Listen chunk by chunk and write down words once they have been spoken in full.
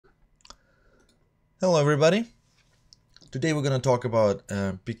Hello everybody. Today we're going to talk about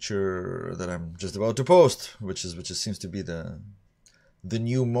a picture that I'm just about to post, which seems to be the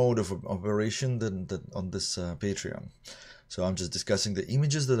new mode of operation that on this Patreon. So I'm just discussing the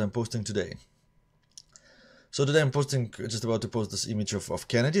images that I'm posting today. So today I'm just about to post this image of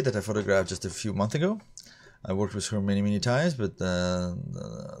Kennedy that I photographed just a few months ago. I worked with her many times, but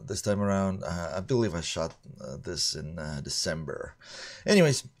this time around, I believe I shot this in December.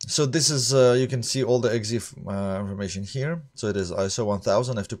 Anyways, so this is, you can see all the EXIF information here. So it is ISO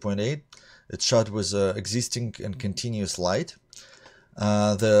 1000 f2.8. It's shot with existing and continuous light.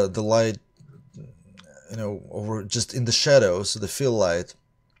 The light, over just in the shadows, so the fill light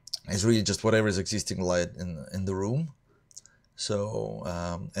is really just whatever is existing light in the room. So,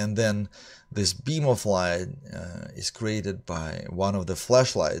 and then this beam of light is created by one of the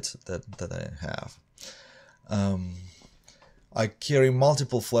flashlights that I have. I carry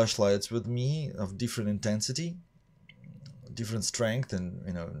multiple flashlights with me of different intensity, different strength, and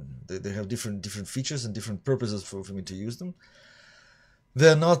they have different features and different purposes for me to use them.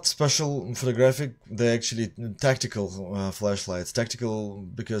 They're not special photographic, they're actually tactical flashlights. Tactical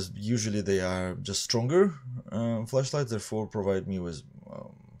because usually they are just stronger flashlights, therefore provide me with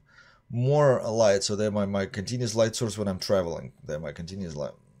more light. So they're my continuous light source when I'm traveling. They're my continuous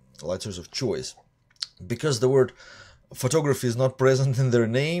light source of choice. Because the word photography is not present in their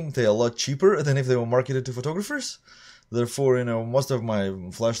name, they're a lot cheaper than if they were marketed to photographers. Therefore, most of my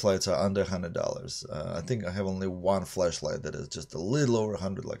flashlights are under $100. I think I have only one flashlight that is just a little over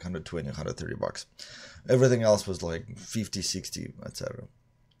 100, like 120, 130 bucks. Everything else was like 50, 60, etc.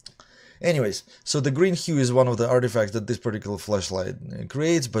 Anyways, so the green hue is one of the artifacts that this particular flashlight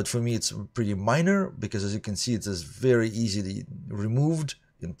creates, but for me it's pretty minor because, as you can see, it is very easily removed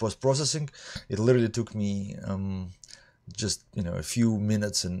in post-processing. It literally took me just a few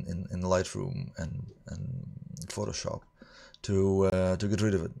minutes in Lightroom and Photoshop to get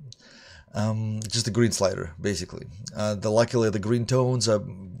rid of it. Just a green slider, basically. Luckily, the green tones are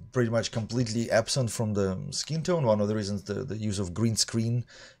pretty much completely absent from the skin tone. One of the reasons the use of green screen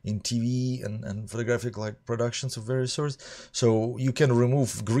in TV and photographic productions of various sorts. So you can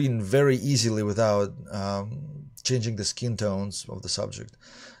remove green very easily without changing the skin tones of the subject.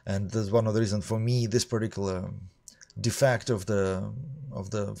 And that's one of the reasons for me this particular defect of the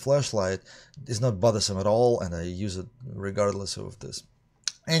flashlight is not bothersome at all, and I use it regardless of this.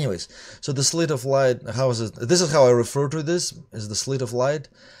 Anyways, so the slit of light, this is how I refer to this, is the slit of light.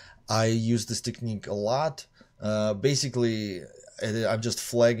 I use this technique a lot. Basically, I'm just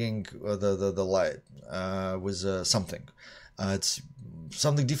flagging the light with something. It's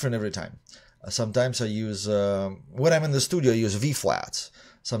something different every time. Sometimes I use, when I'm in the studio, I use V-flats.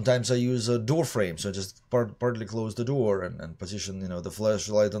 Sometimes I use a door frame, so I just partly close the door and position, the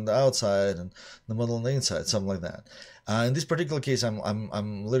flashlight on the outside and the model on the inside, something like that. In this particular case,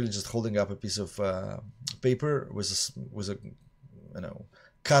 I'm literally just holding up a piece of paper with a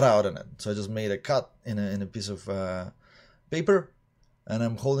cut out in it. So I just made a cut in a piece of paper, and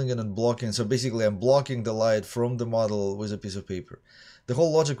I'm holding it and blocking. So basically, I'm blocking the light from the model with a piece of paper. The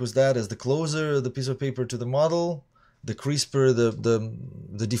whole logic was that is the closer the piece of paper to the model, the crisper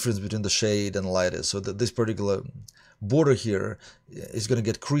the difference between the shade and light is. So that this particular border here is going to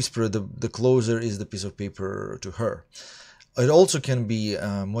get crisper the closer is the piece of paper to her. It also can be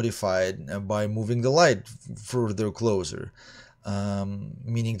modified by moving the light further closer,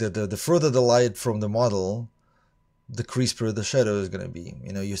 meaning that the further the light from the model, the crisper the shadow is going to be.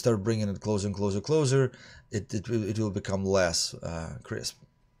 You start bringing it closer and closer, it will become less crisp.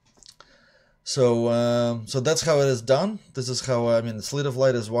 So so that's how it is done. This is how, the slit of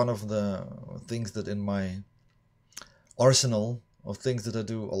light is one of the things that in my arsenal of things that I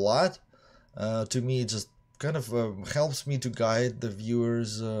do a lot. To me, it just kind of helps me to guide the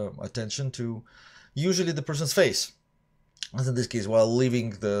viewer's attention to usually the person's face, as in this case, while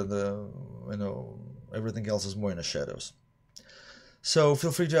leaving the everything else is more in the shadows. So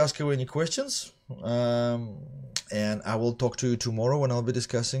feel free to ask you any questions, and I will talk to you tomorrow when I'll be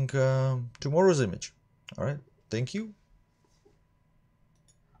discussing tomorrow's image. All right, thank you.